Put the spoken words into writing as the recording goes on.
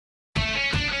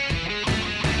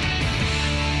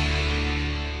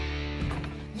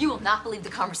not believe the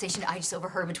conversation I just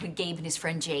overheard between Gabe and his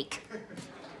friend Jake.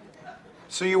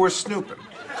 So you were snooping?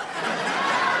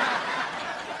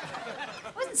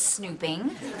 I wasn't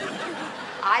snooping.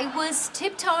 I was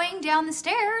tiptoeing down the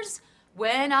stairs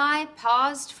when I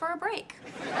paused for a break.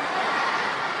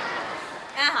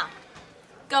 Uh-huh.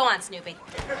 Go on, Snoopy.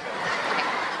 Okay.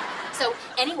 So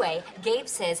anyway, Gabe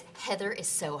says Heather is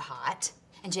so hot.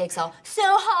 And Jake's all, so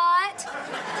hot.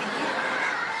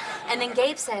 And then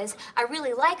Gabe says, I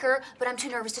really like her, but I'm too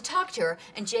nervous to talk to her.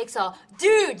 And Jake's all,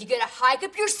 dude, you gotta hike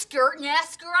up your skirt and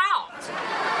ask her out.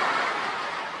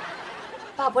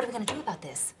 Bob, what are we gonna do about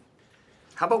this?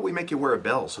 How about we make you wear a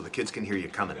bell so the kids can hear you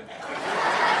coming?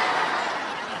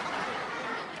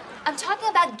 I'm talking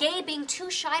about Gabe being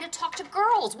too shy to talk to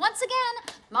girls. Once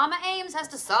again, Mama Ames has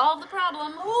to solve the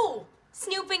problem. Ooh,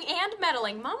 snooping and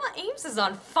meddling. Mama Ames is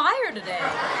on fire today.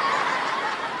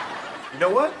 You know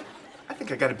what? I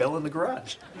think I got a bell in the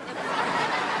garage.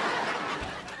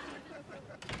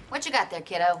 What you got there,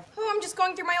 kiddo? Oh, I'm just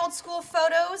going through my old school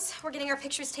photos. We're getting our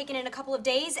pictures taken in a couple of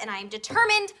days, and I am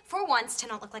determined, for once, to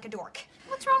not look like a dork.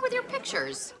 What's wrong with your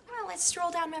pictures? Well, let's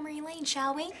stroll down memory lane,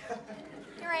 shall we?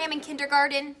 Here I am in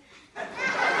kindergarten.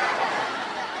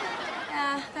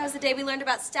 Yeah, that was the day we learned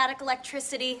about static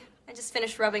electricity. I just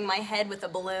finished rubbing my head with a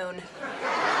balloon.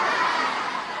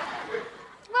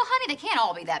 Well, honey, they can't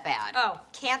all be that bad. Oh,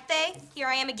 can't they? Here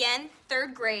I am again,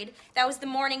 3rd grade. That was the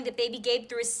morning that baby Gabe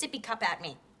threw his sippy cup at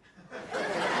me.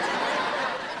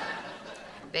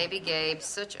 Baby Gabe,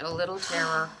 such a little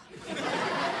terror.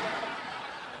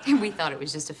 We thought it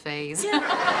was just a phase. Yeah.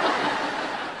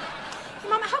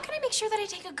 Mama, how can I make sure that I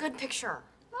take a good picture?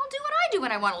 I'll do what I do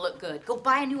when I want to look good. Go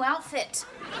buy a new outfit.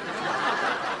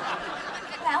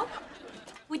 Well,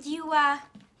 would you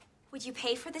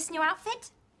pay for this new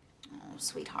outfit? Oh,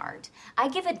 sweetheart. I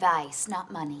give advice,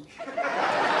 not money.